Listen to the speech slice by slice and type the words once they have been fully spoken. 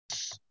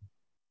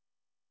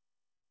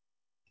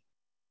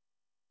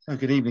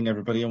Good evening,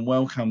 everybody, and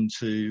welcome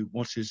to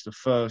what is the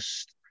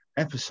first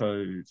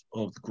episode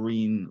of the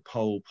Green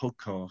Pole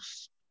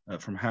podcast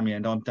from Hammy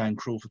End. I'm Dan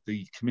Crawford,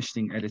 the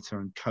commissioning editor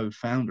and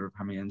co-founder of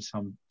Hammy End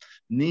some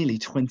nearly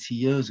 20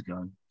 years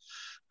ago.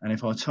 And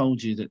if I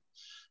told you that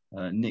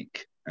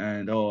Nick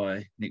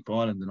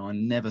Byland and I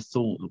never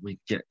thought that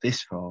we'd get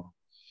this far,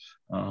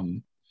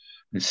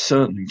 it's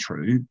certainly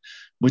true.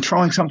 We're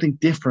trying something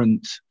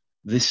different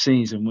this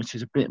season, which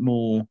is a bit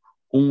more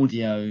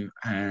audio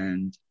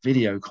and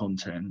video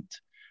content.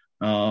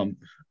 And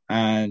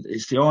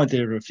it's the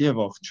idea of a few of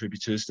our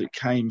contributors that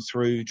came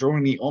through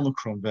during the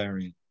Omicron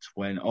variant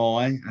when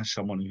I, as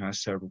someone who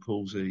has cerebral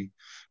palsy,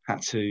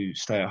 had to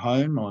stay at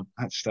home. I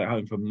had to stay at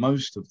home for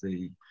most of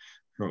the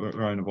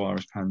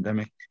coronavirus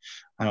pandemic,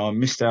 and I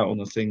missed out on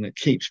the thing that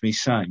keeps me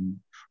sane,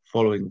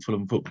 following the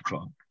Fulham Football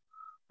Club.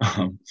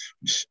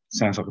 Which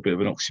sounds like a bit of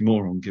an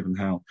oxymoron given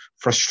how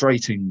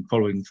frustrating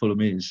following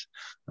Fulham is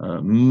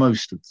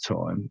most of the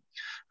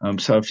time.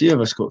 So a few of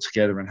us got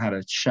together and had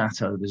a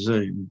chat over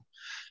Zoom,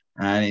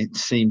 and it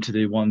seemed to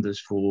do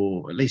wonders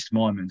for at least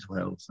my mental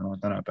health, and I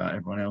don't know about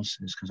everyone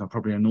else's because I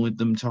probably annoyed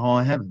them to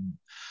high heaven.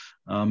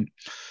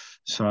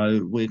 So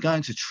we're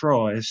going to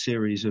try a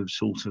series of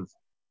sort of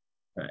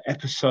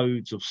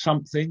episodes of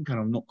something, and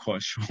I'm not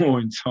quite sure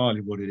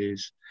entirely what it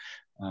is.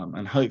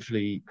 And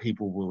hopefully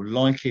people will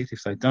like it.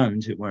 If they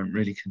don't, it won't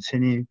really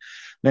continue.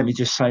 Let me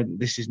just say that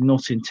this is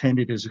not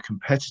intended as a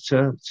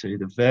competitor to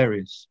the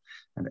various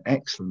and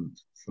excellent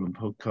Fulham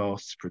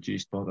podcasts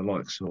produced by the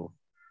likes of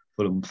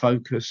Fulham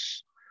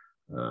Focus,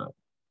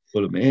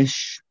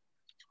 Fulham-ish.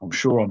 I'm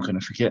sure I'm going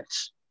to forget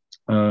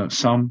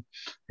some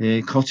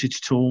here,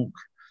 Cottage Talk,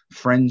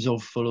 Friends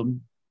of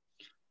Fulham,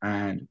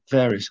 and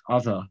various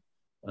other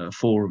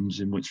forums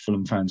in which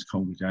Fulham fans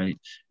congregate.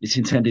 It's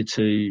intended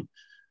to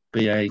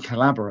be a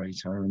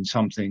collaborator and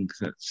something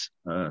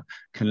that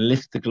can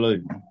lift the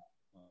gloom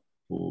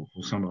for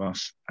some of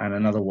us, and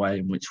another way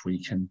in which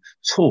we can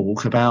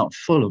talk about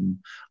Fulham.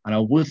 And I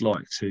would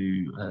like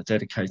to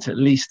dedicate at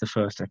least the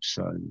first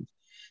episode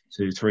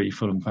to three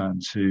Fulham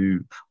fans who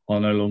are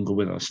no longer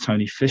with us.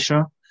 Tony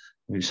Fisher,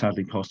 who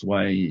sadly passed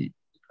away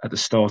at the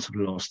start of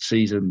the last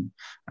season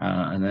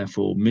and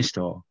therefore missed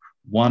our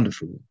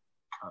wonderful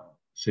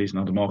season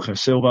under Marco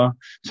Silva.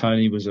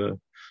 Tony was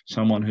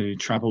someone who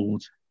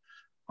travelled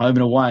home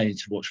and away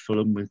to watch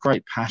Fulham with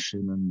great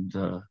passion,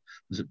 and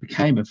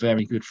became a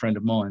very good friend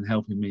of mine,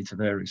 helping me to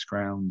various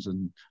grounds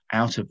and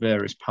out of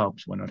various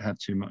pubs when I'd had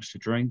too much to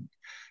drink.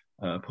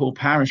 Paul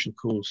Parish, of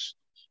course,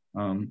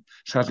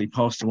 sadly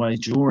passed away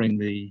during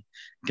the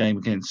game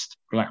against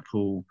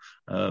Blackpool.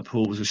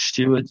 Paul was a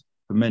steward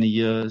for many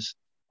years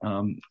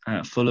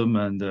at Fulham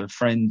and a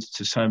friend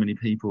to so many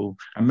people,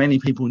 and many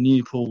people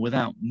knew Paul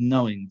without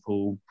knowing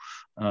Paul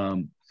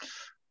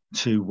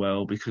too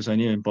well because they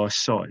knew him by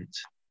sight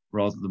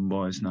rather than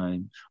by his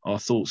name. Our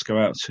thoughts go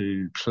out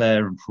to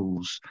Claire and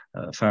Paul's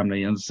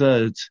family. And the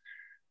third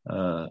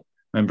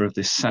member of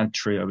this sad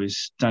trio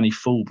is Danny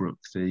Fulbrook,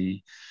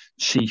 the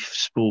chief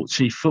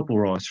football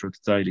writer of the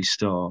Daily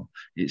Star.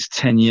 It's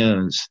 10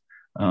 years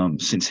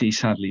since he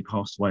sadly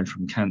passed away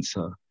from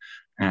cancer,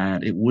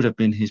 and it would have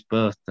been his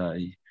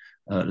birthday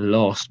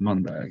last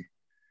Monday.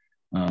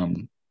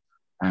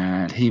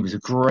 And he was a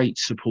great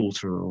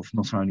supporter of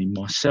not only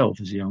myself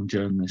as a young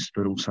journalist,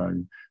 but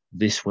also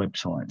this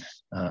website,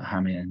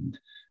 Hammy End.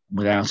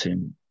 Without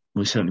him,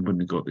 we certainly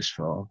wouldn't have got this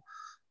far.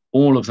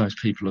 All of those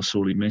people are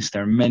sorely missed.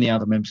 There are many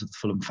other members of the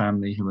Fulham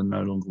family who are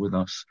no longer with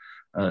us.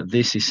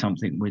 This is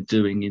something we're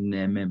doing in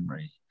their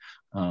memory,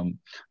 and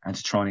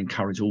to try and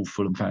encourage all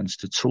Fulham fans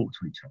to talk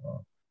to each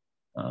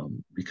other,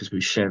 because we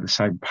share the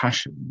same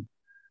passion,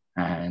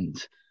 and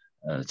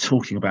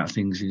talking about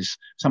things is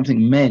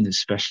something men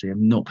especially are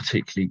not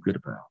particularly good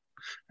about.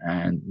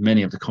 And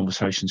many of the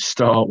conversations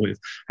start with,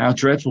 how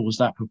dreadful was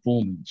that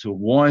performance? Or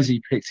why has he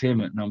picked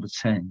him at number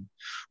 10?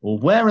 Or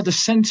where are the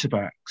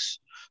centre-backs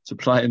to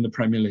play in the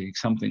Premier League?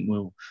 Something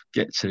we'll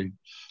get to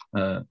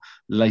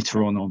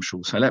later on, I'm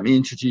sure. So let me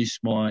introduce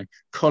my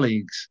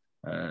colleagues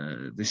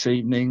this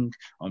evening.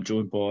 I'm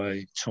joined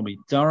by Tommy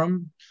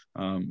Durham,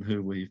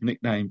 who we've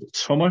nicknamed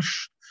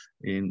Tomasz,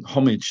 in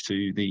homage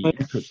to the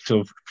efforts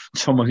of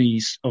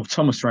Thomas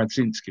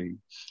Radzinski,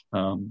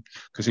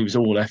 because he was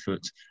all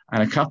effort,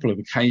 and a couple of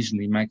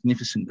occasionally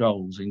magnificent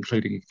goals,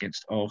 including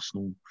against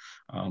Arsenal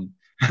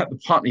at the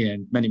Putney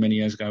End many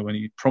years ago when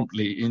he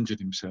promptly injured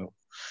himself.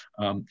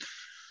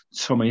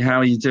 Tommy, how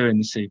are you doing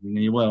this evening?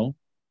 Are you well?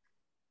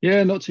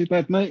 Yeah, not too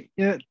bad, mate.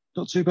 Yeah,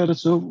 not too bad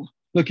at all.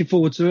 Looking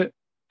forward to it.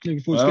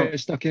 Looking forward to getting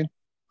stuck in.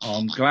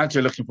 I'm glad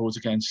you're looking forward to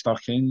getting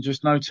stuck in.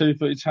 Just no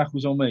two-footed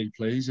tackles on me,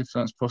 please, if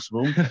that's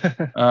possible.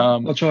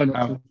 I'll try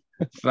not to.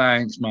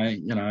 Thanks, mate.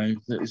 You know,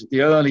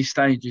 the early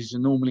stages are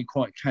normally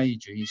quite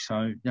cagey,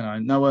 so you know,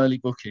 no early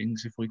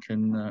bookings if we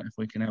can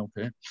help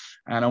it.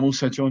 And I'm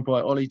also joined by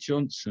Ollie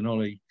Johnson.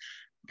 Ollie,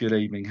 good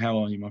evening.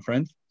 How are you, my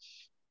friend?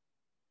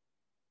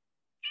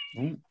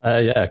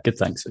 Yeah, good.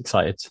 Thanks.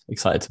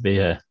 Excited to be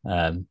here.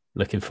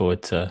 Looking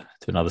forward to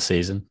another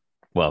season.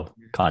 Well,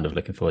 kind of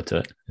looking forward to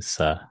it. It's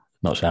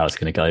not sure how it's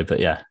going to go, but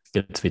yeah,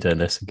 good to be doing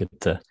this and good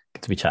to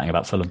to be chatting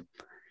about Fulham.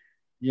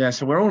 Yeah,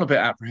 so we're all a bit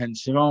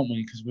apprehensive, aren't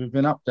we? Because we've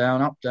been up,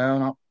 down, up,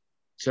 down, up,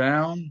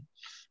 down,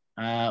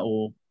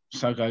 or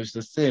so goes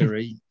the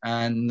theory,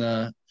 and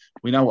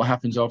we know what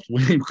happens after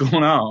we've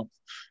gone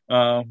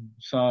up.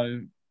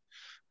 So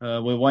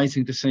we're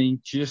waiting to see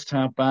just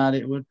how bad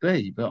it would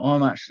be. But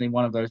I'm actually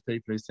one of those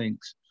people who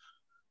thinks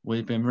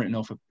we've been written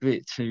off a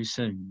bit too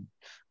soon,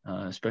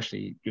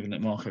 especially given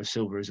that Marco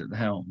Silva is at the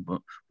helm.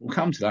 But we'll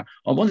come to that.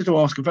 I wanted to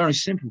ask a very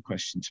simple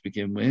question to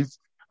begin with,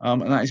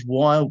 and that is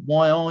why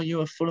are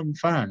you a Fulham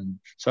fan?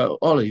 So,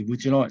 Ollie,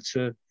 would you like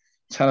to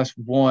tell us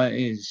why it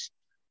is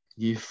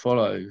you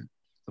follow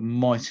the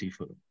mighty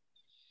Fulham?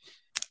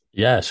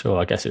 Yeah, sure.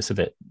 I guess it's a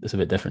bit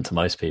different to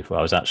most people.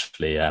 I was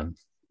actually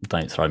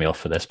don't throw me off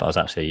for this, but I was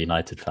actually a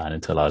United fan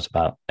until I was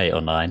about 8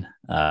 or 9.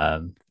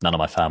 None of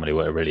my family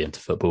were really into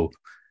football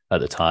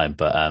at the time,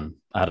 but I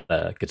had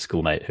a good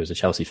schoolmate who was a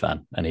Chelsea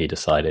fan, and he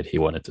decided he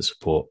wanted to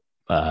support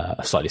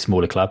a slightly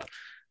smaller club,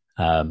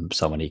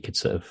 someone he could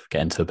sort of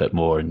get into a bit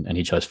more, and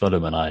he chose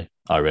Fulham, and I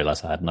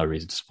realised I had no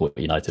reason to support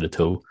United at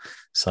all.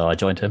 So I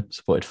joined him,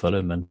 supported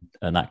Fulham, and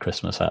that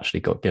Christmas I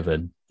actually got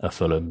given a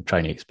Fulham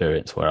training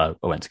experience where I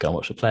went to go and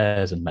watch the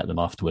players and met them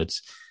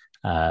afterwards.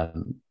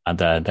 And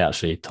then they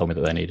actually told me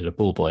that they needed a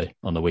ball boy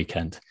on the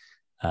weekend.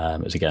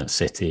 It was against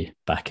City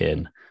back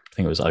in, I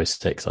think it was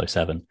 06,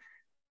 07.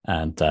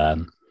 And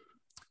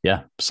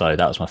so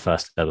that was my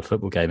first ever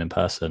football game in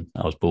person.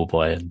 I was ball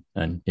boy,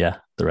 and yeah,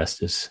 the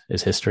rest is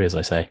history, as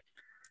I say.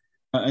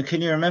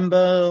 Can you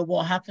remember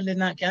what happened in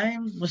that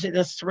game? Was it a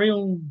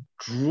 3-3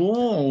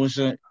 draw, or was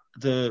it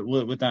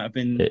would that have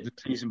been the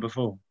season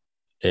before?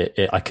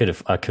 I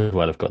could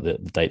well have got the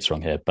dates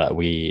wrong here, but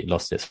we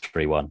lost it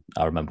 3-1.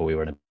 I remember we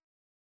were in a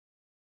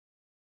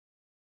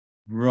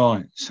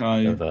right.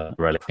 So the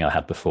relic thing I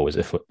had before was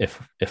if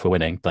we're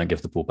winning, don't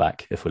give the ball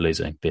back. If we're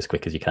losing, be as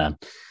quick as you can.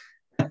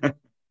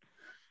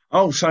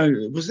 Oh, so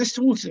would this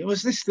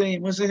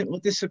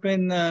have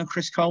been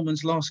Chris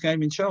Coleman's last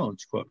game in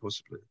charge? Quite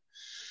possibly.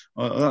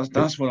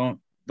 That's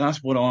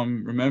what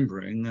I'm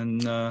remembering,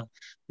 and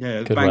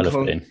yeah,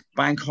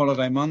 bank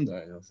holiday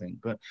Monday, I think.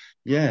 But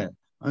yeah,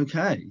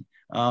 okay.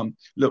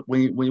 Look,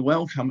 we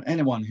welcome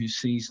anyone who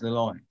sees the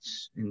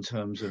lights in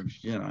terms of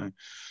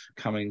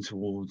coming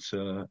towards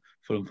Fulham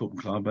Football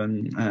Club,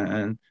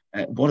 and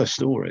what a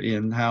story,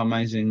 and how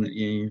amazing that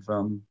you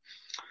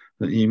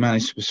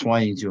managed to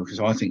persuade because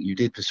I think you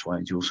did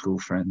persuade your school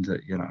friend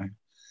that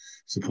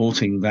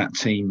supporting that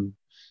team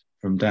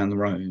from down the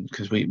road,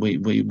 because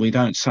we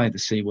don't say the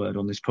C word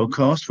on this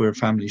podcast. We're a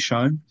family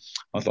show.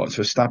 I'd like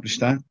to establish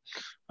that.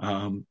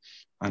 And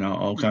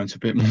I'll go into a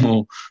bit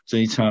more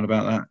detail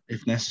about that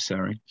if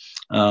necessary.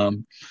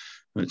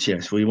 But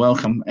yes, we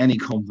welcome any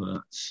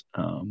converts.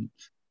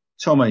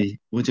 Tommy,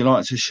 would you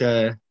like to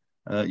share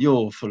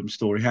your Fulham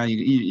story? How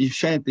you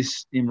shared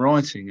this in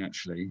writing,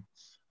 actually,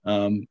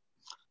 a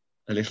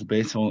little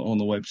bit on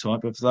the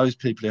website. But for those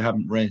people who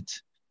haven't read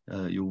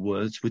your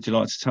words, would you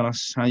like to tell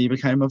us how you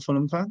became a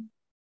Fulham fan?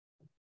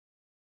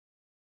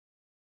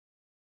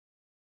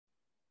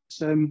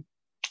 I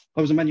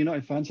was a Man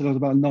United fan until I was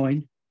about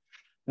 9,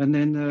 and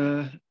then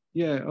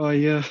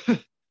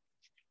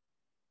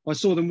I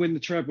saw them win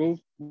the treble,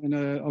 and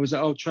I was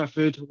at Old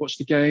Trafford, watched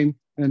the game,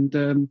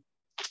 and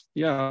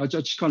I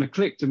just kind of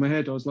clicked in my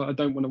head. I was like, I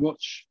don't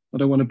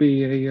want to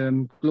be a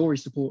Glory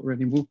supporter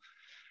anymore,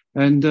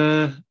 and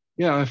a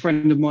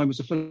friend of mine was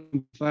a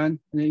Fulham fan,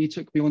 and he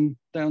took me on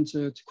down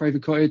to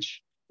Craven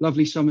Cottage.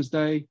 Lovely summer's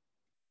day.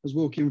 I was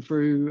walking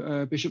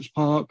through Bishop's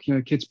Park,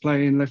 kids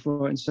playing left,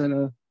 right, and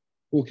centre,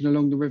 walking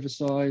along the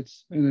riverside,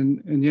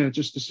 and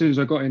just as soon as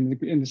I got in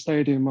the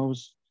stadium, I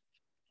was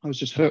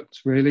just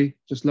hooked. Really,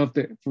 just loved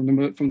it from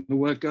the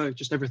word go.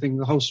 Just everything,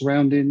 the whole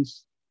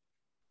surroundings,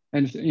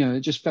 and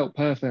it just felt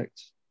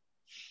perfect.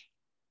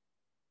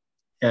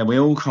 Yeah, we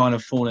all kind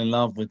of fall in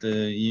love with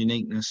the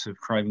uniqueness of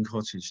Craven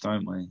Cottage,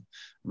 don't we? It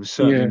was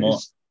certainly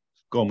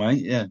go on,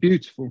 mate. Yeah,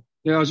 beautiful.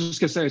 Yeah, I was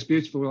just gonna say it's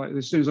beautiful. Like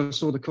as soon as I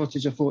saw the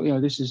cottage, I thought,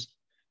 this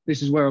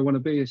is where I want to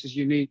be. This is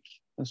unique.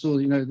 I saw,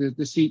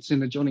 the seats in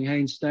the Johnny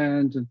Haynes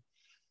stand, and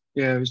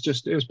it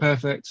was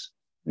perfect.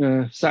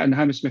 Sat in the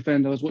Hammersmith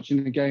end. I was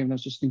watching the game, and I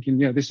was just thinking,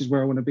 this is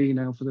where I want to be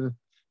now for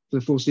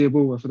the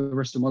foreseeable, or for the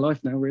rest of my life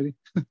now, really.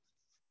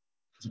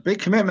 It's a big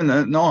commitment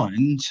at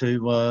 9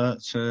 to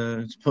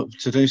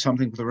do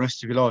something for the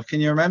rest of your life.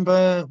 Can you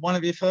remember one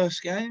of your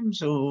first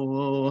games,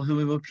 or who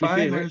we were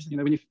playing?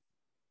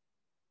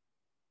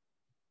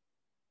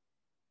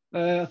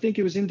 I think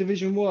it was in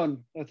Division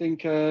 1. I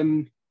think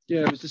it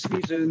was the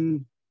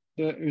season.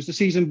 It was the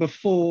season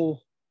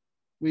before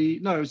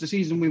it was the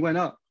season we went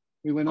up.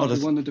 We went up. We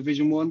won the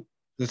Division 1.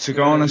 The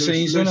Tigana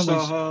season. Lewis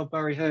Zaha,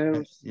 Barry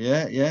Hales.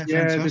 Yeah,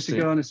 fantastic.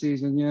 The Tigana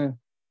season. Yeah.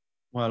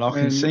 Well, I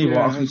can see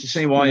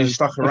why you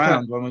stuck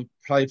around when we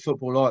played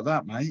football like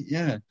that, mate.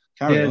 Yeah,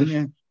 carry on.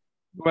 Yeah.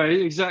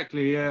 Right,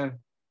 exactly. Yeah.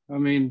 I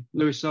mean,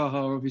 Lewis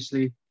Zaha,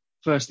 obviously,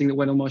 first thing that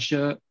went on my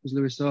shirt was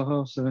Lewis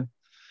Zaha. So,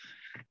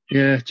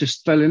 yeah,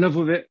 just fell in love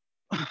with it.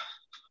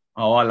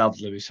 Oh, I love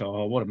Lewis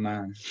Hall. What a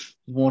man.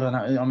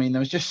 I mean, there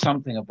was just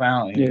something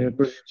about Yeah, him.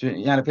 brilliant.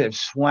 He had a bit of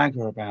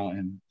swagger about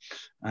him.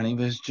 And he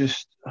was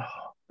just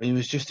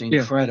Yeah,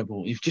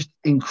 incredible. He was just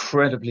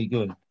incredibly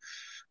good.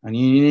 And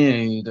you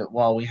knew that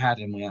while we had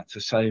him, we had to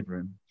savour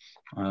him.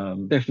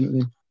 Um,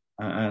 definitely.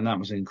 and that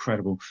was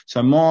incredible.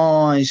 So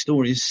my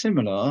story is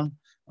similar,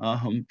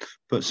 um,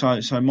 but so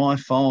my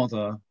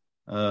father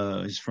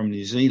is from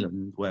New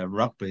Zealand, where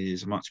rugby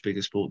is a much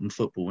bigger sport than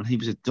football, and he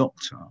was a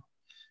doctor.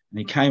 And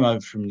he came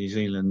over from New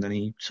Zealand, and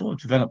he sort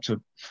of developed a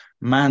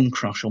man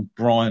crush on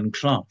Brian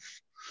Clough.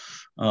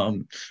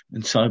 And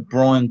so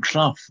Brian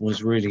Clough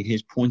was really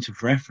his point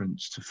of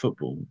reference to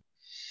football.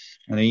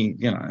 And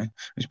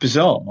it's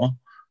bizarre,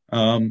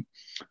 um,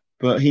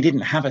 but he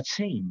didn't have a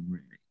team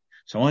really.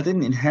 So I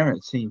didn't inherit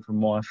a team from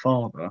my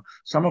father.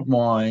 Some of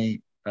my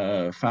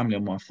family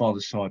on my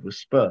father's side was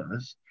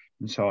Spurs,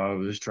 and so I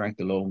was dragged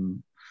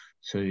along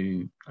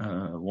to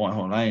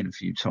Whitehall Lane a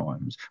few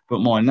times. But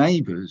my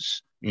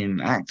neighbours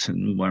in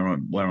Acton,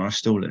 where I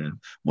still live,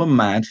 were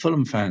mad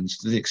Fulham fans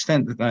to the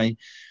extent that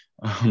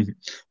um,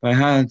 they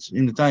had,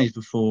 in the days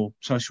before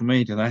social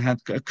media, they had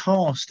a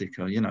car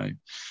sticker. I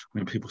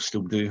mean, people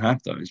still do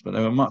have those, but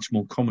they were much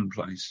more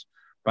commonplace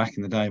back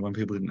in the day when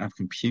people didn't have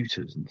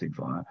computers and things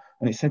like that.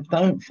 And it said,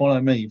 "Don't follow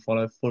me,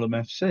 follow Fulham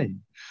FC,"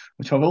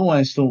 which I've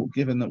always thought,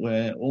 given that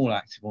we're all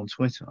active on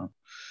Twitter,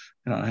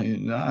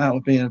 that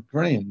would be a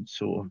brilliant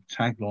sort of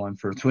tagline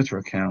for a Twitter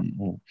account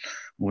or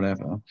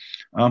whatever.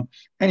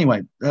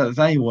 Anyway,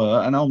 they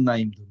were, and I'll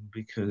name them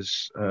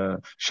because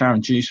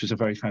Sharon Juice was a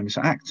very famous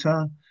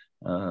actor,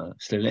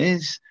 still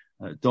is.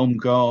 Dom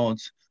Gard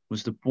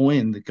was the boy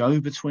in the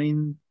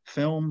Go-Between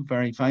film,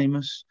 very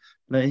famous.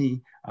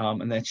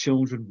 And their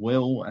children,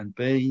 Will and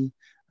Bea,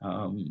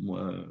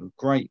 were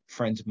great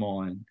friends of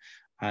mine.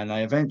 And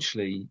they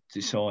eventually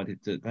decided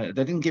that they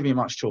didn't give me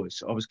much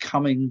choice. I was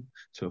coming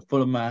to a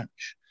Fulham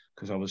match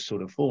because I was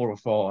sort of 4 or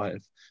 5,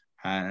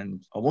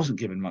 and I wasn't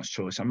given much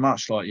choice. And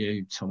much like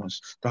you,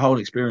 Thomas, the whole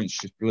experience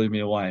just blew me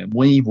away. And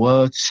we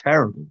were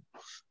terrible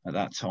at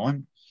that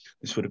time.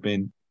 This would have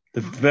been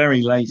the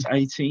very late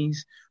 80s.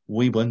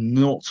 We were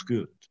not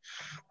good.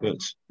 But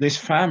this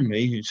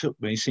family who took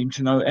me seemed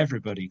to know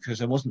everybody because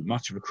there wasn't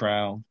much of a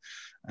crowd,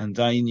 and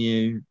they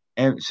knew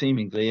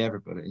seemingly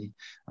everybody.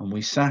 And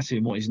we sat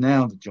in what is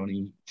now the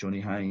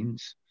Johnny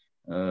Haynes,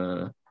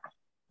 what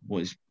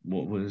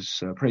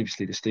was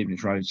previously the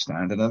Stevenage Road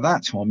stand. And at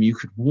that time, you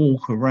could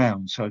walk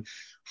around. So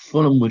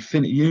Fulham would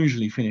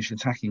usually finish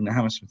attacking the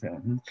Hammersmith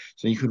end.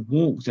 So you could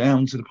walk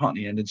down to the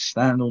Putney end and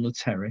stand on the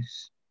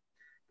terrace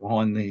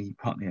behind the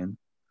Putney end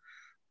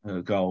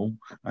goal.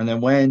 And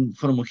then when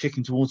Fulham were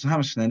kicking towards the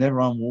Hammersmith end,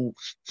 everyone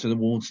walked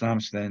towards the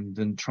Hammersmith end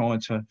and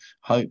tried to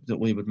hope that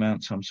we would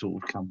mount some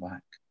sort of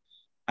comeback.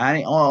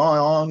 And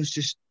I was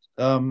just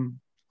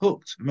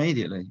hooked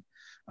immediately.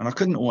 And I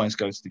couldn't always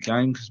go to the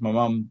game because my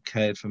mum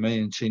cared for me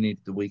and she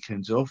needed the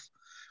weekends off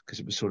because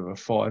it was sort of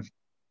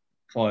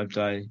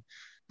a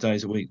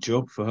days a week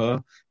job for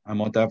her. And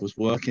my dad was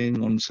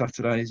working on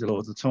Saturdays a lot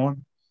of the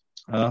time.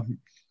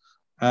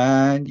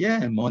 And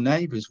yeah, my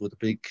neighbours were the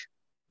big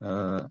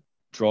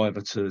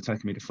driver to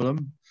taking me to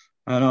Fulham.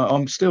 And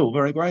I'm still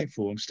very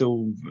grateful.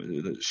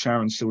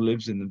 Sharon still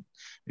lives in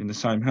the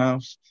same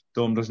house.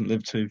 Dom doesn't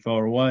live too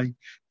far away.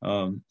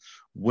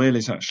 Will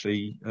is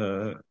actually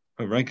a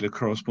regular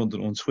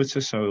correspondent on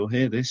Twitter, so he'll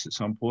hear this at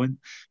some point.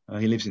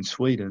 He lives in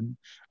Sweden,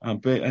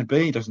 and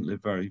B doesn't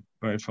live very,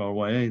 very far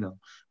away either.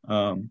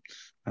 And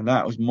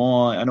that was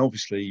and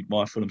obviously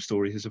my Fulham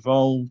story has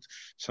evolved.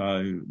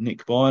 So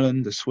Nick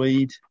Byland, the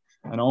Swede,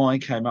 and I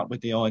came up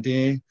with the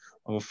idea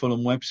of a Fulham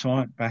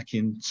website back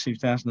in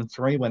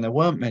 2003 when there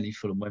weren't many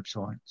Fulham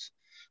websites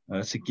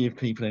to give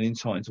people an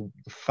insight into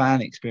the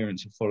fan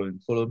experience of following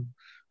Fulham.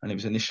 And it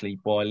was initially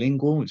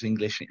bilingual. It was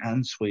English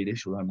and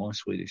Swedish, although my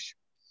Swedish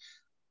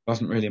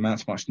doesn't really amount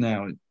to much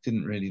now. It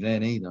didn't really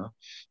then either.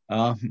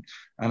 And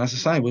as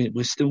I say,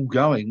 we're still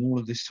going all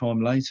of this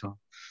time later.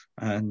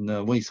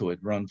 And we thought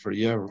it'd run for a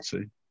year or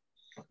two.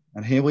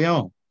 And here we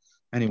are.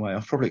 Anyway,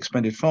 I've probably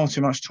expended far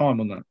too much time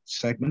on that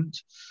segment,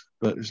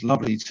 but it was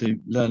lovely to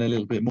learn a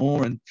little bit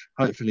more, and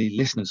hopefully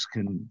listeners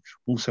can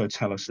also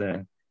tell us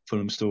their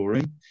Fulham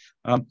story.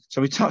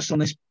 So we touched on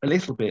this a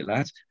little bit,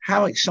 lads.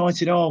 How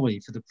excited are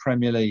we for the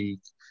Premier League?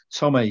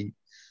 Tommy,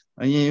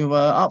 are you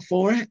up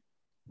for it?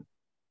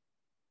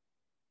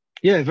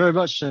 Yeah, very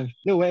much so. A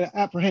little bit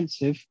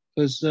apprehensive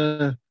because,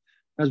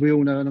 as we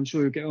all know, and I'm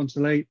sure we'll get on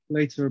to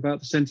later about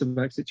the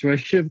centre-back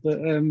situation, but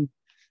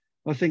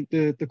I think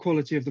the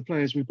quality of the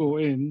players we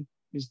brought in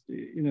is,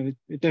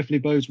 it definitely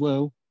bodes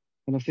well.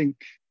 And I think,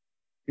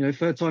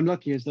 third time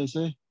lucky, as they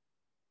say.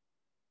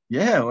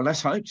 Yeah, well,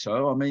 let's hope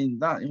so. I mean,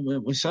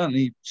 we're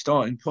certainly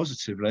starting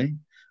positively.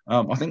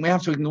 I think we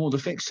have to ignore the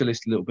fixture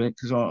list a little bit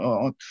because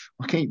I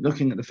keep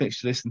looking at the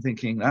fixture list and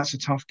thinking that's a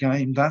tough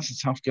game, that's a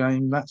tough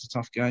game, that's a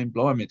tough game.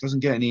 Blimey, it doesn't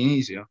get any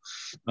easier.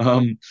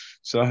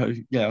 So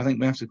yeah, I think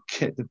we have to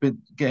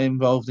get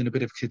involved in a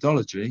bit of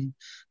kidology.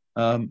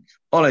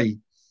 Ollie,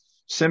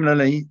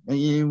 similarly, are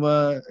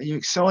you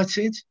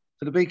excited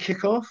for the big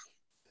kickoff?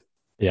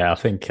 Yeah, I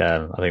think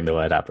the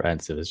word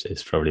apprehensive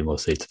is probably more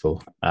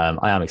suitable.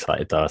 I am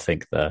excited though. I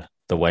think the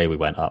way we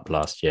went up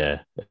last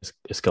year,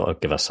 it's got to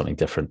give us something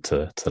different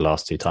to the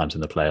last two times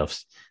in the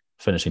playoffs,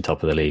 finishing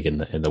top of the league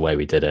in the way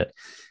we did it.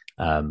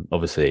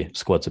 Obviously,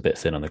 squad's a bit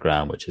thin on the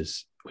ground, which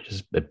is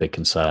a big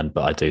concern.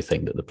 But I do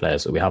think that the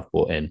players that we have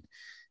brought in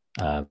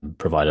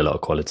provide a lot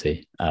of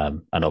quality.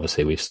 And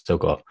obviously, we've still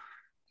got a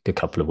good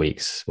couple of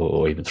weeks,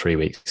 or even 3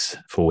 weeks,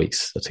 4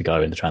 weeks to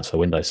go in the transfer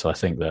window. So I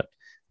think that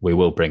we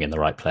will bring in the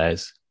right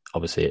players.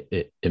 Obviously,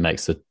 it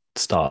makes the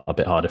start a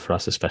bit harder for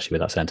us, especially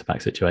with that centre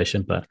back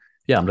situation. But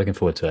yeah, I'm looking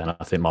forward to it, and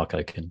I think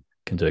Marco can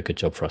do a good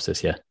job for us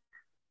this year.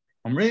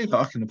 I'm really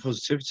liking the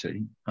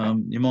positivity.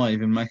 You might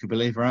even make a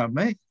believer out of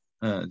me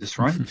at this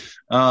rate.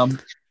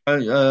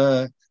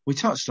 We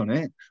touched on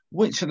it.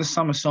 Which of the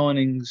summer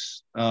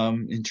signings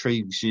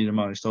intrigues you the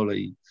most,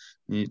 Ollie?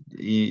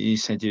 You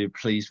said you're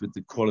pleased with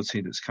the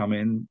quality that's come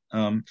in.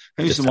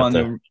 Who's the one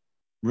you're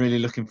really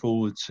looking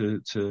forward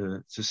to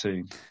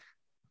seeing?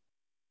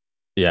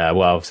 Yeah,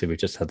 well, obviously we've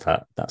just had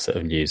that sort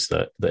of news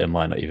that it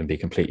might not even be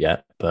complete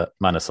yet. But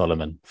Manor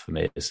Solomon for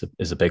me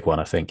is a big one.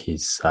 I think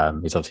he's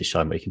obviously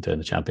shown what he can do in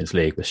the Champions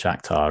League with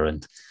Shakhtar,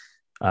 and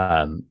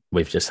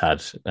we've just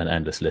had an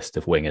endless list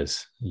of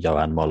wingers: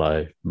 Johan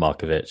Molo,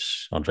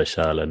 Markovic, Andre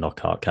Schürrle,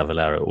 Knockaert,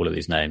 Cavallero, all of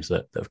these names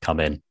that have come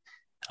in,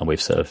 and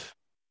we've sort of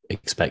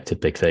expected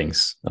big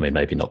things. I mean,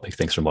 maybe not big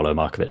things from Molo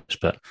Markovic,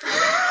 but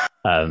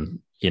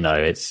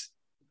it's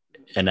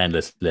an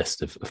endless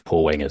list of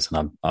poor wingers,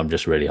 and I'm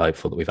just really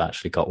hopeful that we've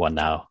actually got one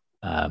now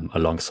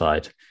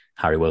alongside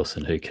Harry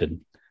Wilson who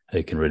can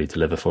really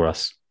deliver for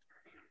us.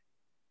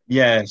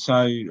 Yeah,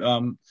 so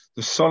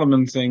the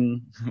Solomon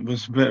thing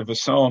was a bit of a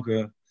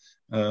saga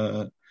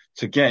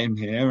to get him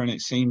here, and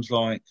it seems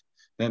like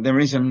there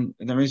is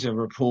a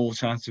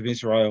report out of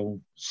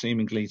Israel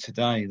seemingly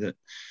today that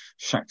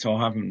Shakhtar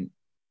haven't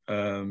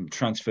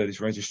transferred his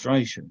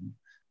registration.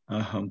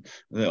 I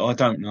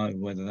don't know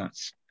whether that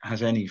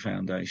has any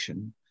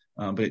foundation,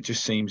 but it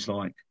just seems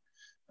like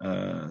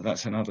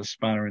that's another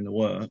spanner in the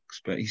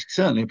works. But he's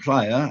certainly a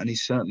player, and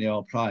he's certainly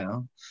our player,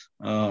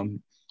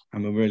 and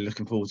we're really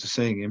looking forward to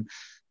seeing him.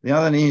 The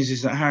other news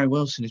is that Harry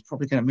Wilson is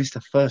probably going to miss the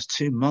first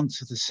 2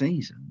 months of the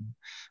season,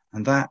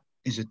 and that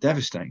is a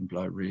devastating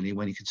blow, really,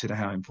 when you consider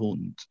how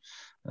important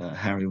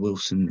Harry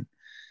Wilson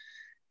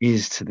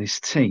is to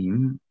this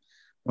team.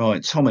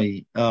 Right,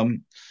 Tommy,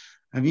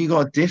 have you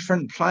got a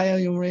different player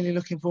you're really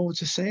looking forward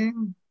to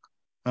seeing?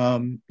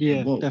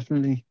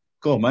 Definitely.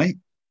 Go on, mate.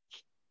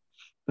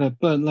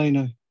 Bernd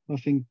Leno. I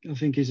think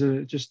is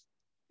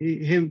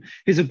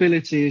his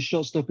ability, his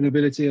shot stopping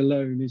ability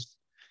alone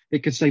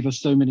it could save us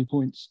so many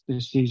points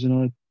this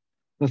season.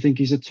 I think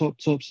he's a top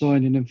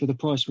signing, and for the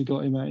price we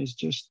got him at,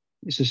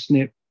 it's a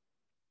snip.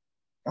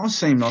 That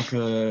seemed like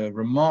a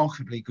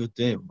remarkably good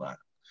deal, that.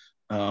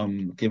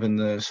 Given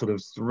the sort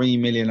of 3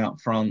 million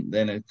up front,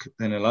 then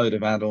a load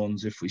of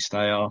add-ons if we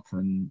stay up,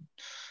 and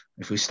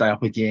if we stay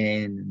up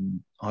again,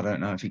 and I don't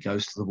know if he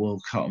goes to the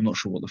World Cup. I'm not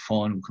sure what the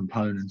final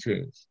component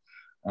is.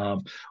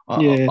 Go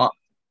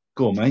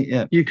on, mate.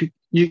 Yeah,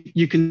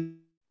 you can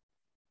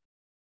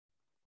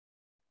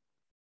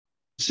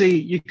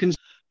see,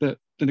 but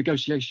the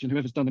negotiation,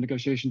 whoever's done the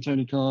negotiation,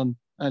 Tony Khan,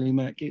 Ali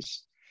Mack,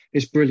 it's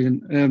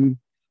brilliant.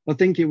 I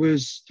think it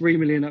was 3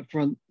 million up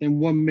front, then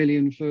 1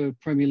 million for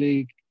Premier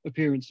League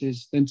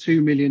appearances, then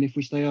 2 million if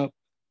we stay up,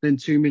 then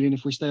 2 million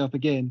if we stay up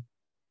again.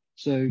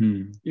 So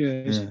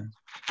it's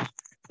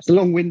a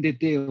long-winded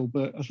deal,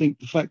 but I think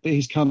the fact that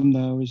he's come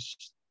now is,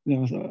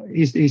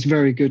 he's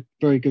very good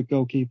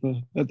goalkeeper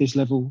at this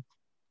level,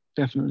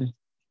 definitely.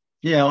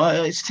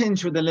 Yeah, it's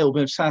tinged with a little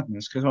bit of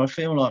sadness because I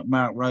feel like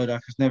Marek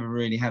Rodak has never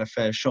really had a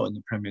fair shot in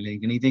the Premier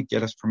League, and he did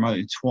get us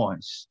promoted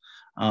twice.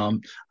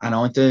 And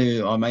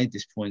I made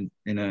this point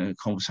in a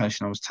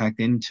conversation I was tagged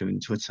into in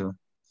Twitter,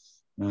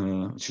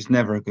 which is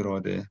never a good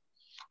idea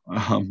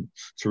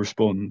to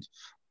respond.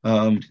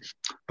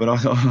 But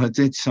I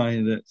did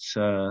say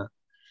that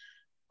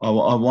I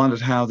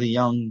wondered how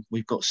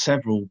we've got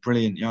several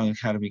brilliant young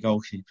academy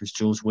goalkeepers.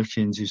 Jules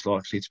Wickens, who's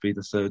likely to be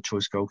the third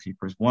choice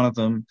goalkeeper, is one of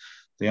them.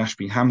 The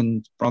Ashby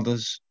Hammond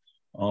brothers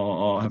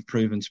have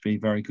proven to be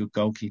very good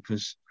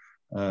goalkeepers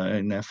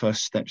in their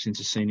first steps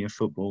into senior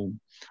football,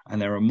 and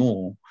there are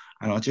more.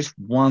 And I just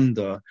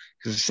wonder,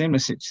 because a similar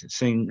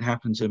thing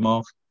happened to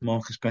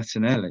Marcus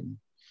Bettinelli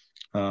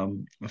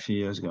a few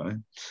years ago.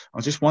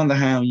 I just wonder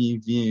how you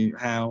view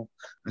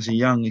as a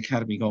young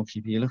academy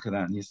goalkeeper, you look at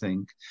that and you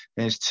think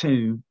there's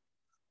 2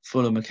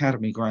 Fulham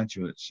Academy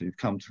graduates who've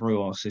come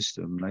through our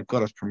system. They've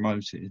got us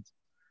promoted.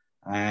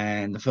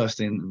 And not the first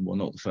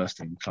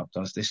thing the club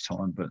does this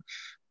time, but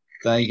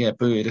they get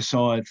booted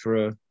aside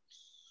for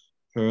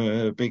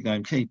a big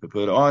name keeper.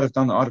 But I'd have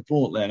done that. I'd have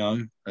bought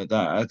Leno at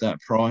that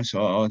price.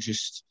 I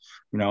just,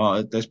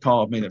 there's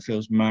part of me that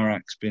feels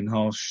Marek's been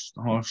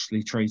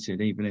harshly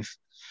treated, even if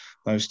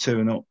those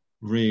 2 are not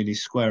really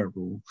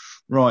squareable.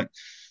 Right.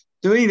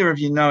 Do either of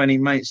you know any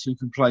mates who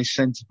can play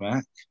centre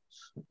back,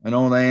 and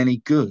are they any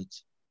good?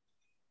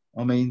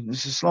 I mean,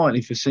 it's a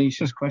slightly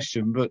facetious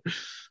question, but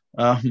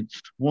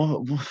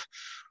what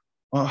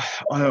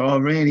I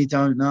really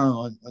don't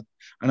know.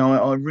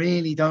 I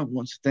really don't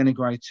want to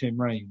denigrate Tim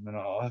Ream, and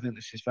I think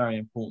this is very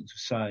important to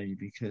say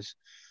because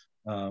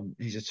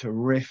he's a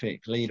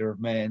terrific leader of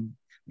men.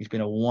 He's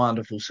been a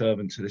wonderful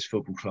servant to this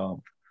football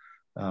club,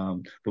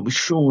 but we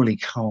surely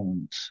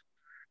can't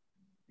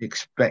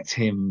expect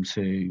him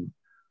to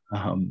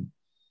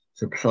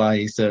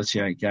play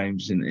 38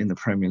 games in the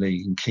Premier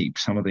League and keep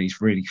some of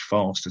these really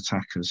fast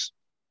attackers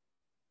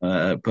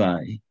at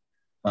bay.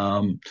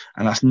 And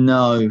that's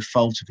no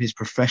fault of his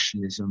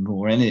professionalism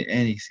or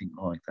anything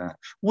like that.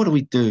 What do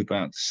we do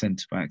about the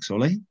centre-backs,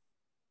 Ollie?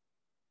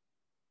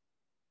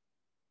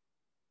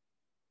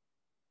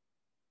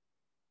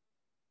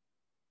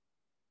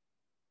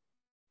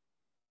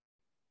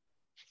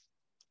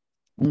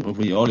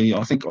 Ollie,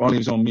 I think Ollie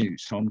was on mute,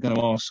 so I'm going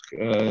to ask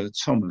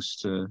Thomas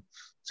to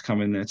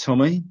come in there.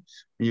 Tommy,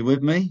 are you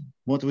with me?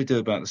 What do we do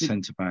about the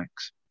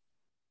centre-backs?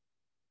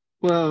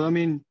 Well, I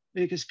mean,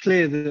 it's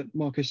clear that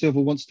Marco Silva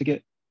wants to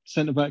get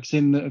centre-backs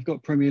in that have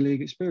got Premier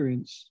League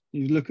experience.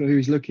 You look at who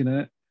he's looking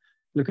at.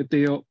 Look at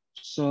Diop,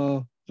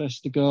 Sarr,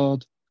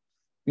 Vestergaard.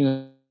 You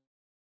know,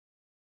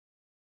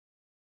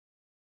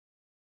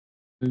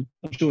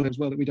 I'm sure as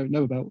well that we don't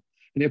know about.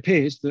 And it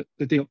appears that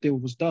the Diop deal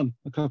was done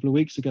a couple of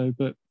weeks ago,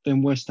 but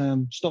then West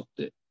Ham stopped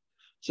it.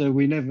 So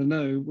we never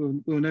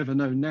know. We'll never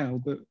know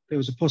now. But there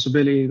was a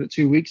possibility that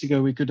 2 weeks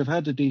ago we could have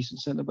had a decent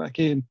centre-back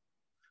in.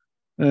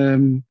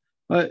 On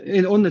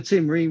the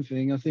Tim Ream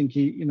thing, I think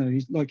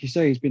he's like you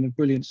say, he's been a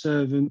brilliant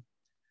servant.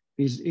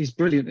 He's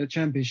brilliant at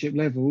Championship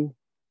level,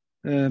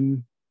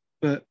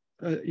 but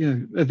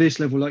at this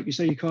level, like you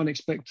say, you can't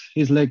expect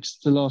his legs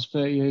to last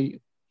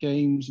 38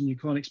 games, and you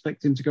can't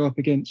expect him to go up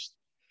against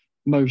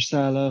Mo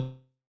Salah.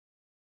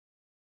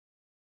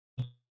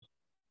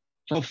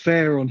 Not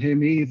fair on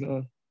him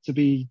either to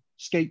be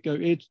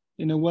scapegoated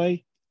in a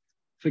way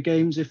for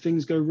games if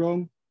things go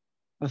wrong.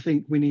 I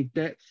think we need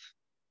depth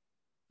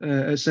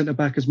at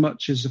centre-back as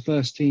much as the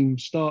first team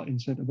starting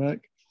centre-back.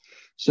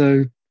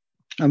 So,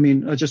 I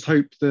mean, I just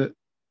hope that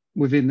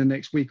within the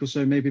next week or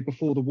so, maybe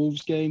before the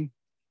Wolves game,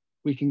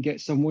 we can get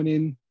someone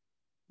in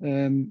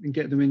and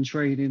get them in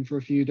training for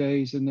a few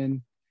days and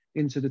then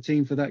into the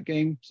team for that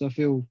game. So I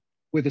feel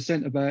with a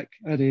centre-back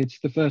added,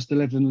 the first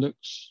 11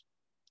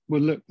 will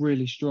look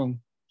really strong,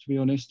 to be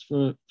honest.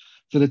 For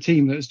the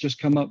team that's just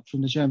come up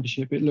from the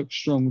Championship, it looks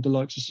strong with the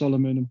likes of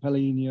Solomon and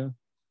Palhinha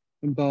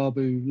and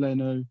Babu,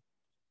 Leno.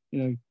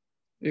 It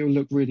will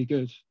look really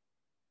good.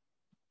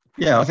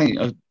 Yeah, I think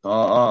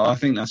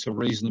that's a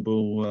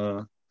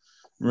reasonable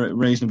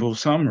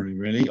summary,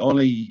 really.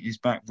 Ollie is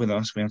back with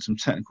us. We had some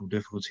technical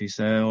difficulties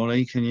there.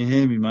 Ollie, can you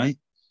hear me, mate?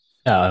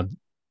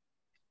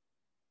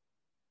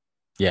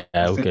 Yeah,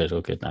 all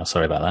good now.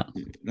 Sorry about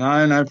that.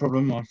 No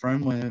problem, my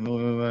friend.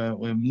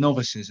 We're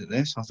novices at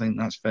this. I think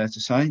that's fair to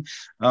say.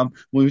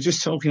 We were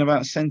just talking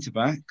about centre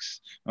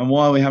backs and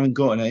why we haven't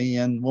got any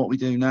and what we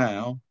do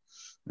now.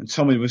 And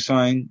Tommy was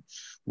saying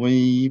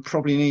we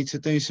probably need to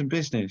do some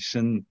business,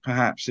 and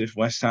perhaps if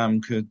West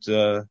Ham could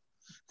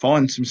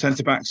find some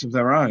centre backs of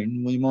their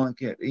own, we might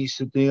get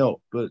Issa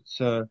Diop. But it's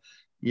a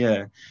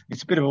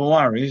bit of a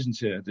worry,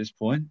 isn't it, at this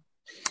point?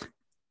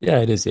 Yeah,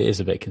 it is. It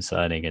is a bit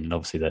concerning, and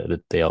obviously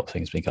the Diop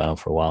thing's been going on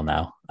for a while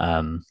now.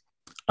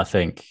 I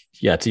think,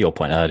 to your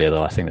point earlier,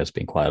 though, I think there's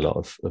been quite a lot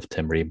of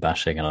Tim Ream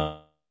bashing, and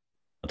I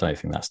don't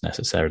think that's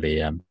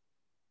necessarily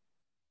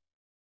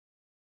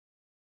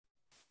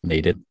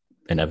needed.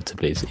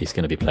 Inevitably, he's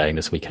going to be playing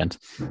this weekend,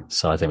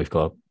 so I think we've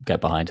got to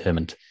get behind him,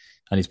 and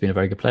he's been a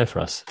very good player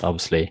for us.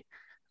 Obviously,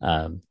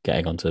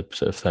 getting on to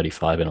sort of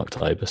 35 in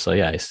October, so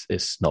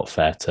it's not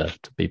fair to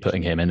be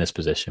putting him in this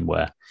position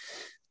where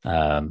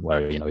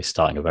he's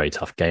starting a very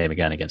tough game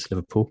again against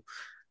Liverpool.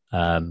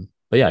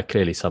 But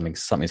clearly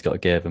something's got to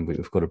give, and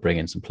we've got to bring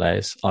in some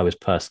players. I was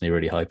personally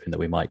really hoping that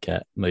we might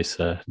get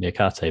Moussa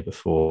Niakhaté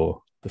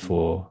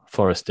before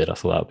Forest did. I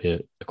thought that would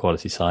be a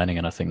quality signing,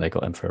 and I think they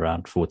got him for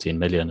around 14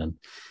 million. And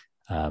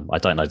I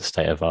don't know the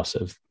state of our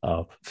sort of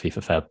our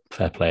FIFA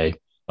fair play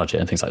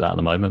budget and things like that at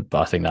the moment, but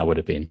I think that would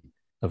have been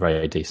a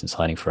very decent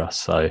signing for us.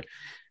 So I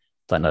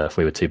don't know if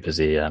we were too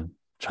busy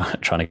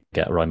trying to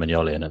get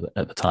Romagnoli in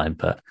at the time,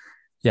 but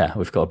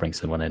we've got to bring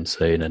someone in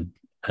soon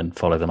and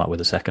follow them up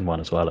with a second one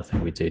as well. I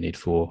think we do need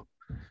four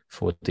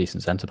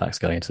decent centre backs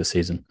going into the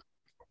season.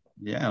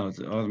 Yeah,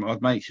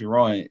 I'd make you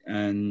right,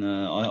 and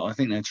I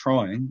think they're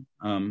trying.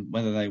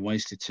 Whether they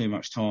wasted too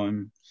much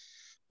time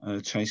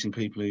chasing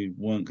people who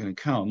weren't going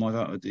to come,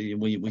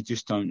 we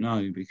just don't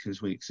know, because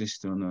we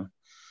exist on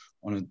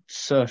a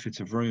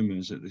surfeit of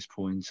rumours at this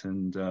point,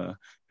 and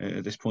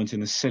at this point in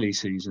the silly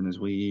season, as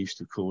we used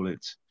to call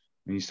it.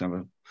 We used to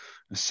have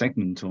a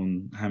segment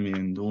on Hammy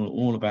and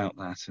all about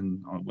that,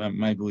 and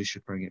maybe we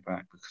should bring it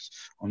back, because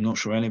I'm not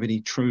sure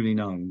anybody truly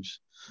knows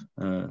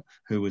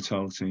who we're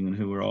targeting and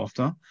who we're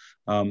after.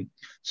 I'd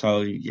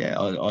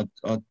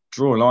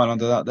draw a line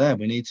under that there.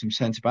 We need some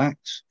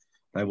centre-backs.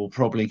 They will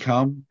probably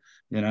come.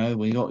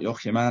 We got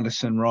Joachim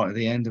Andersen right at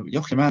the end of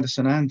Joachim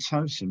Andersen and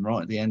Tosin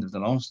right at the end of the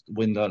last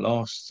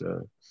window,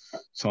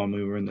 time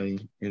we were in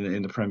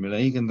the Premier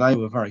League, and they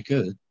were very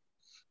good.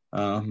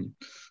 The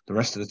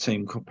rest of the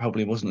team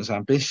probably wasn't as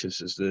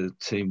ambitious as the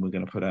team we're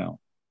going to put out,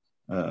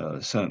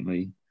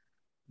 certainly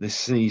this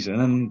season.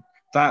 And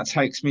that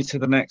takes me to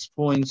the next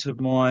point of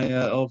my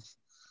of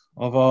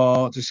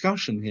our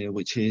discussion here,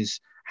 which is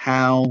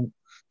how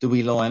do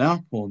we line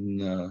up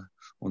on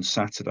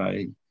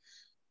Saturday?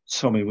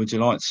 Tommy, would you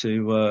like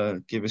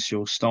to give us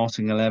your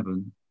starting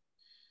 11?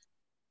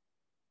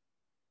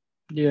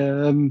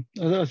 Yeah,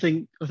 I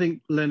think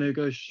Leno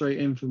goes straight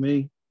in for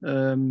me.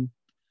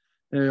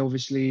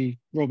 Obviously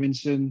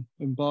Robinson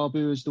and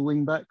Barbu as the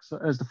wing backs,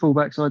 as the full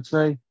backs, I'd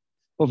say.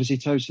 Obviously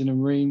Tosin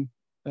and Ream,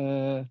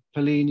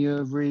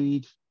 Palhinha,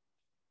 Reed,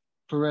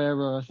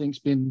 Pereira. I think's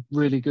been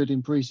really good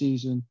in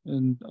pre-season,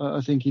 and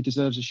I think he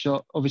deserves a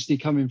shot. Obviously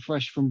coming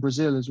fresh from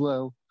Brazil as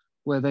well,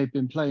 where they've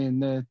been playing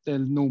their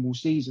normal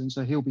season,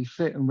 so he'll be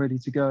fit and ready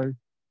to go.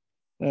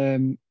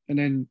 And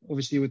then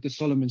obviously with the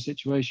Solomon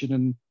situation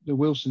and the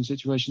Wilson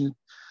situation,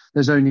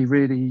 there's only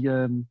really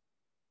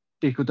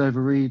De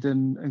Cordova-Reid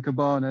and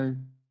Cabano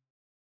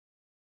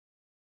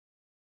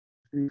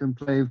who can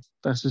play.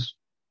 That's just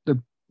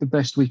the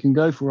best we can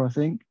go for, I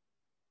think.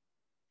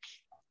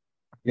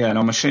 Yeah, and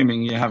I'm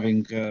assuming you're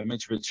having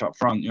Mitrovic up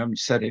front. You haven't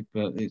said it,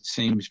 but it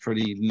seems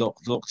pretty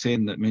locked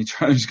in that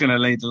Mitro's going to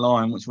lead the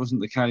line, which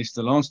wasn't the case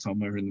the last time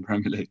we were in the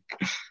Premier League.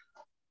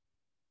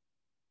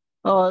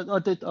 Oh, I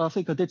did. I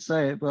think I did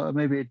say it, but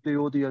maybe the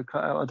audio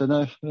cut out. I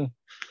don't know.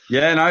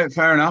 Yeah, no,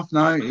 fair enough.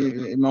 No,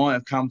 it might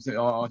have come to.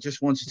 I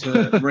just wanted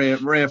to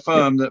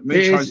reaffirm that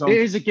Mitro's it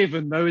is a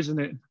given, though, isn't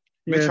it?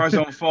 Mitro's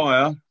on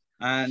fire,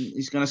 and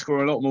he's going to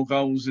score a lot more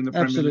goals in the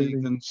Premier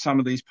League than some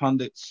of these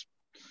pundits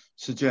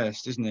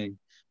suggest, isn't he?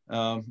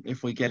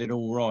 If we get it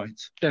all right.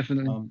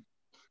 Definitely.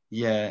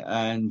 Yeah,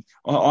 and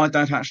I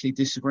don't actually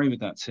disagree with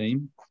that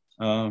team.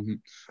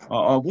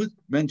 I would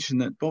mention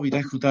that Bobby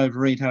De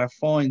Cordova-Reid had a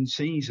fine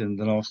season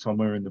the last time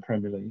we were in the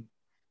Premier League,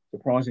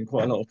 surprising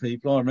quite a lot of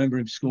people. I remember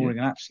him scoring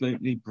an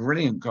absolutely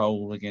brilliant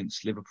goal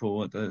against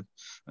Liverpool at the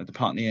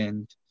Putney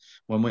End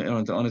when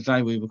on a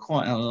day we were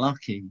quite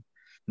unlucky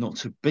not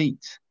to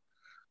beat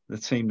the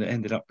team that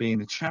ended up being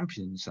the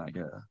champions that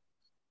year.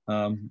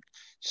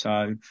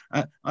 So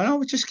I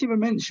would just give a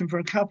mention for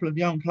a couple of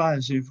young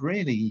players who've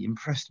really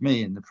impressed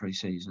me in the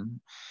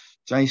pre-season.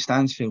 Jay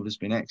Stansfield has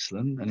been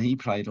excellent, and he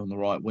played on the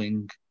right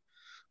wing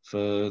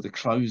for the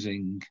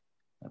closing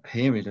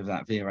period of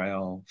that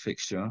Villarreal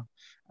fixture.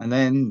 And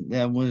then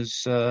there's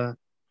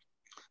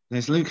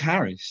Luke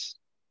Harris,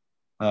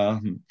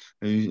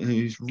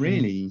 who's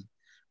really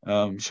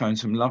shown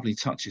some lovely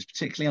touches,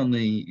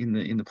 particularly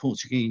in the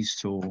Portuguese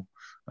tour.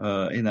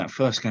 In that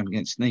first game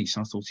against Nice,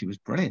 I thought he was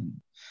brilliant.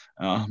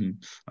 And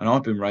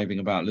I've been raving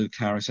about Luke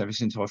Harris ever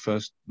since I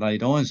first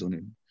laid eyes on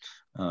him.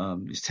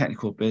 His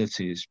technical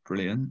ability is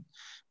brilliant.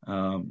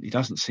 He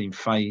doesn't seem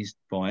fazed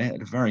by it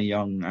at a very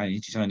young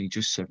age. He's only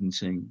just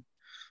 17.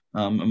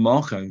 And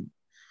Marco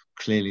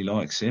clearly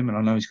likes him, and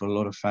I know he's got a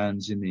lot of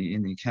fans in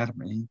the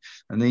academy.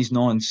 And these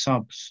 9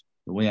 subs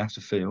that we have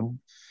to fill,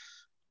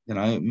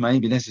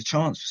 maybe there's a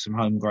chance for some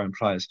homegrown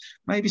players.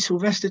 Maybe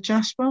Sylvester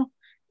Jasper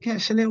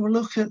gets a little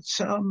look at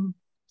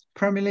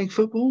Premier League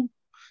football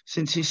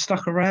since he's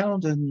stuck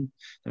around. And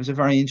there was a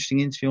very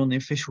interesting interview on the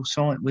official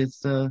site with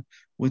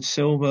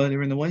Silva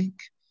earlier in the week,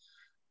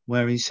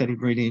 where he said he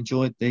really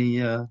enjoyed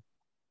the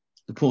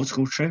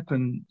Portugal trip,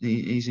 and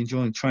he's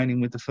enjoying training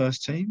with the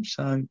first team.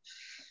 So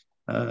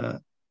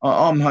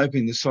I'm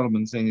hoping the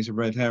Solomon thing is a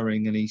red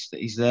herring, and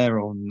he's there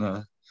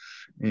on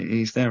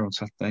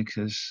Saturday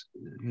because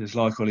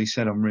like Ollie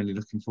said, I'm really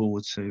looking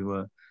forward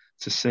to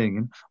seeing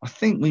him. I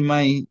think we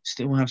may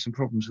still have some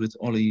problems with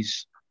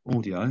Ollie's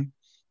audio.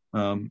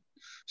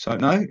 So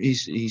no,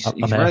 he's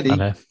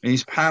ready.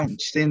 He's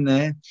pounced in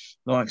there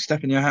like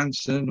Stefan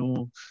Johansson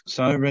or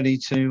so, ready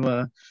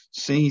to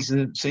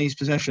seize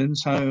possession.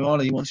 So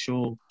Ollie, what's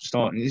your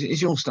start?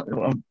 Is your start?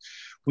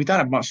 We don't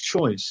have much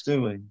choice,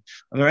 do we?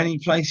 Are there any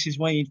places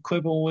where you'd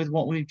quibble with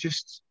what we've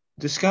just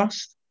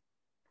discussed?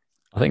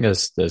 I think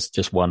there's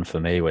just one for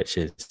me, which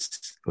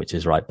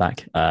is right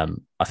back. I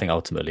think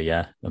ultimately,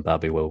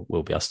 Mbappe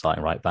will be our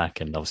starting right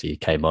back, and obviously he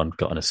came on,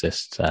 got an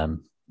assist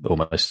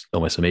almost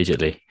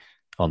immediately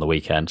on the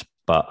weekend.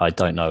 But I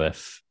don't know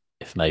if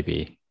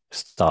maybe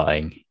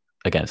starting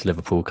against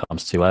Liverpool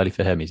comes too early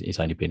for him. He's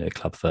only been at the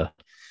club for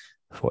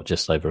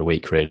just over a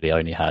week, really.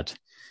 Only had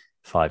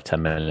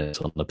 5-10 minutes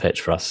on the pitch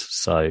for us.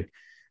 So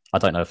I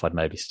don't know if I'd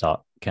maybe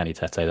start Kenny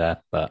Tete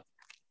there, but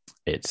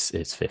it's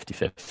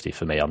 50-50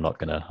 for me. I'm not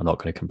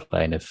gonna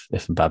complain if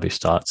Mbappe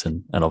starts,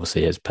 and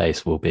obviously his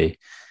pace would be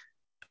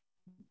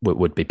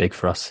big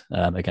for us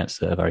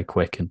against a very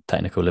quick and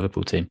technical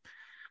Liverpool team.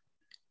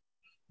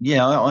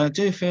 Yeah, I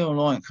do feel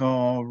like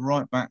our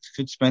right backs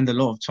could spend a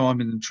lot of time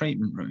in the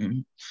treatment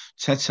room.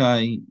 Tete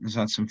has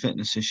had some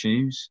fitness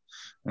issues,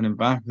 and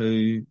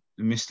Mbappe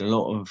missed a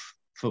lot of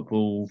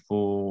football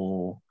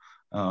for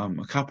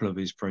a couple of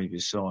his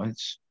previous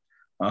sides.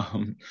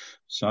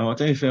 So I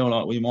do feel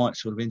like we might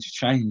sort of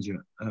interchange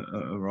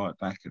a right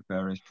back at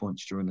various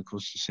points during the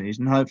course of the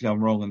season. Hopefully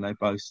I'm wrong and they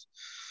both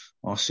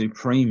are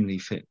supremely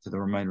fit for the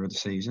remainder of the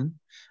season.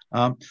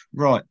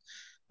 Right.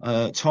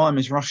 time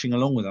is rushing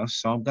along with us,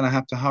 so I'm going to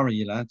have to hurry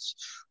you, lads.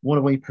 What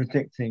are we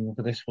predicting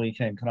for this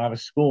weekend? Can I have a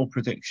score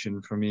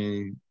prediction from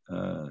you,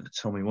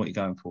 Tommy? What are you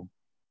going for?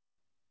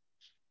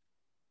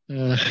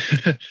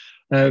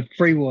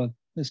 3-1.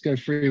 Let's go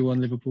 3-1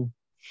 Liverpool.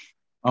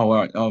 Oh, all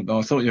right. Oh,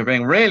 I thought you were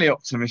being really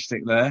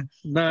optimistic there.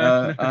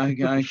 No.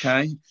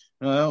 Okay.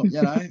 Well,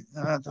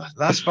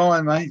 that's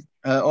fine, mate.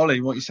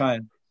 Ollie, what are you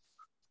saying?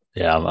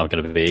 Yeah, I'm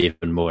going to be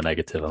even more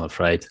negative, I'm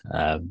afraid.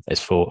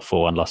 It's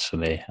 4-1 loss for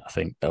me. I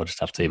think they'll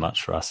just have too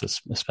much for us,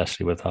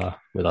 especially with our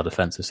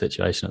defensive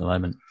situation at the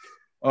moment.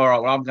 All right,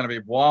 well, I'm going to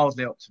be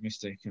wildly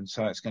optimistic and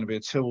say it's going to be a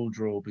 2-2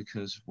 draw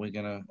because we're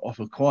going to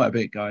offer quite a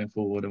bit going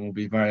forward and we'll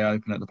be very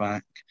open at the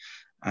back.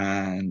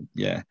 And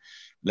yeah,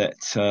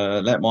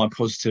 let my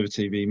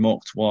positivity be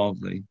mocked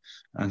wildly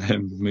and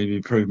then maybe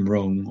proven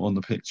wrong on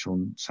the pitch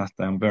on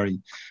Saturday. I'm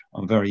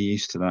very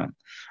used to that.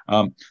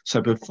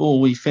 So before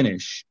we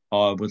finish,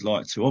 I would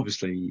like to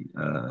obviously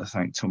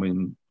thank Tommy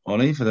and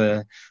Ollie for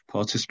their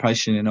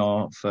participation in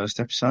our first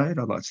episode.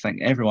 I'd like to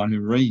thank everyone who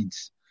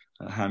reads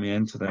Hammy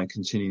End for their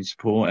continued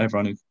support,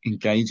 everyone who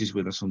engages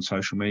with us on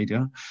social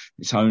media.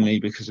 It's only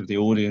because of the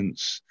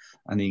audience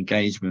and the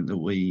engagement that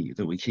we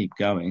keep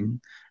going,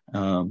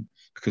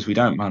 because we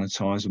don't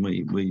monetize and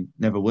we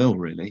never will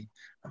really.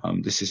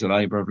 This is a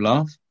labour of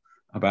love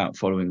about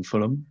following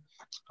Fulham,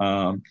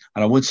 and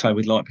I would say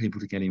we'd like people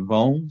to get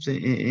involved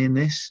in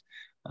this,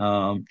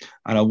 and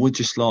I would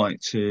just like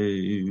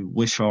to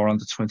wish our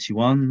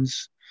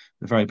under-21s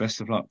the very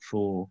best of luck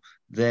for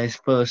their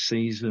first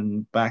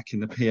season back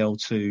in the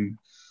PL2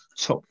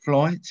 top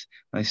flight.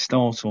 They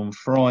start on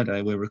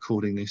Friday. We're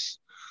recording this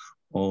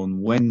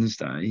on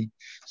Wednesday,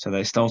 so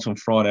they start on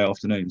Friday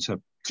afternoon.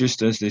 So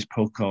just as this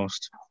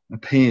podcast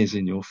appears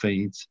in your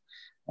feeds,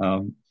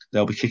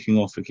 they'll be kicking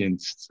off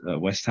against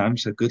West Ham.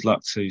 So good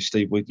luck to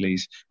Steve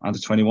Wigley's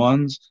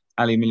under-21s,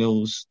 Ali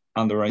Mills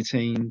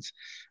under-18s,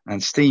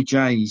 and Steve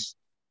Jay's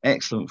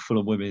excellent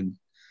Fulham women,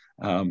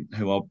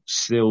 who are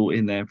still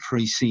in their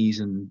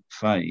pre-season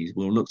phase.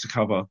 We'll look to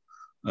cover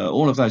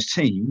all of those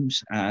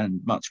teams and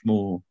much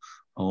more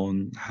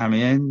on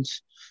Hammy End.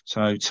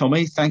 So,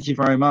 Tommy, thank you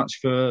very much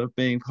for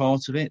being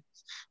part of it.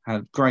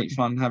 Had great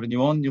fun having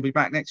you on. You'll be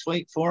back next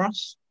week for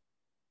us?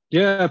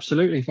 Yeah,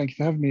 absolutely. Thank you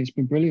for having me. It's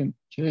been brilliant.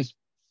 Cheers.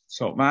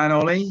 So, man,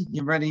 Ollie,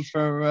 you ready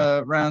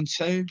for round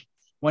 2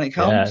 when it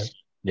comes?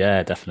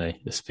 Yeah,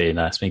 definitely. It's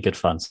been good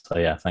fun. So,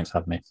 yeah, thanks for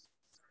having me.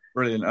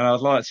 Brilliant. And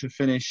I'd like to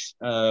finish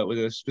with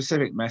a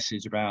specific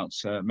message about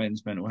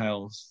men's mental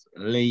health.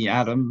 Lee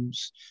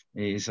Adams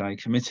is a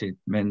committed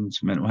men's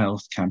mental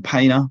health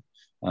campaigner.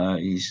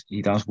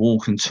 He does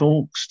walk and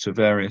talks to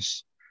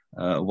various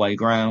away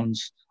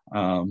grounds,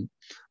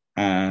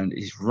 and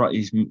he's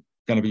going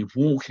to be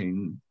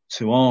walking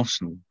to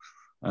Arsenal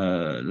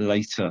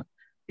later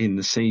in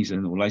the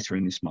season or later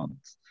in this month.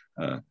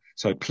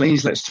 So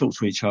please, let's talk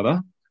to each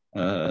other.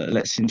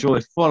 Let's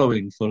enjoy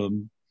following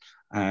Fulham.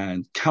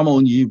 And come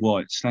on, you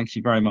Whites. Thank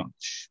you very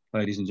much,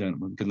 ladies and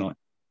gentlemen. Good night.